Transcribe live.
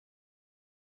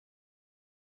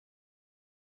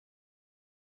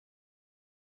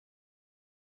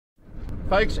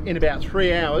Folks, in about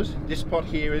 3 hours, this spot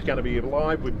here is going to be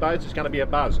alive with boats. It's going to be a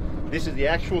buzz. This is the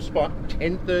actual spot,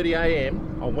 10:30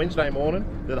 a.m. on Wednesday morning,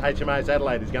 that the HMAS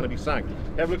Adelaide is going to be sunk.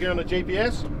 Have a look here on the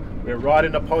GPS. We're right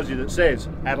in the posse that says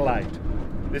Adelaide.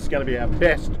 This is going to be our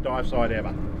best dive site ever.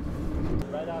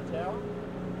 Radar tower.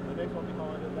 The next one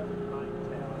behind it, that was the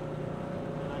main tower.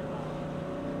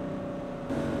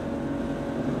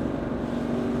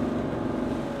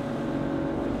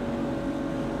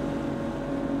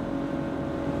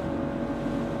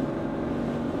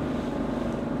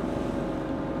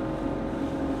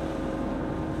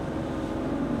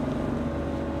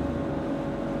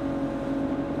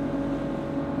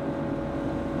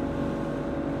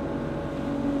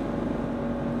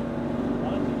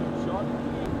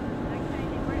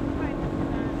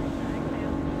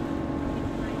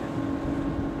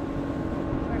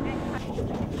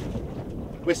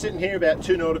 We're sitting here about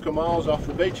 2 nautical miles off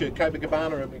the beach at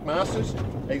Copacabana at McMaster's.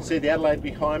 You can see the Adelaide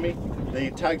behind me. The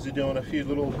tugs are doing a few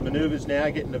little manoeuvres now,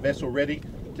 getting the vessel ready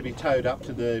to be towed up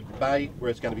to the bay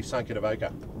where it's going to be sunk at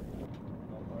Avoca.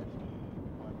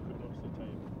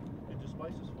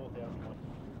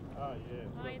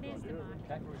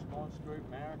 Cat response group,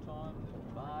 maritime,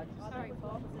 barge. Sorry,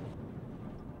 Bob.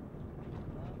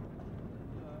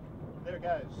 There it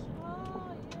goes.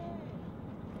 Oh, yeah.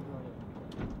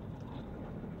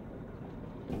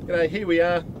 G'day, here we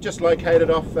are, just located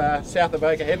off south of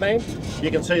Avoca Headland. You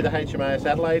can see the HMAS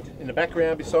Adelaide in the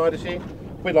background beside us here.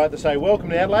 We'd like to say welcome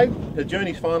to Adelaide. Her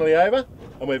journey's finally over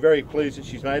and we're very pleased that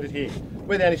she's made it here.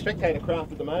 We're the only spectator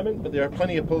craft at the moment, but there are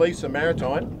plenty of police and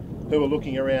maritime who are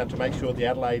looking around to make sure the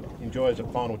Adelaide enjoys a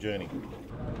final journey.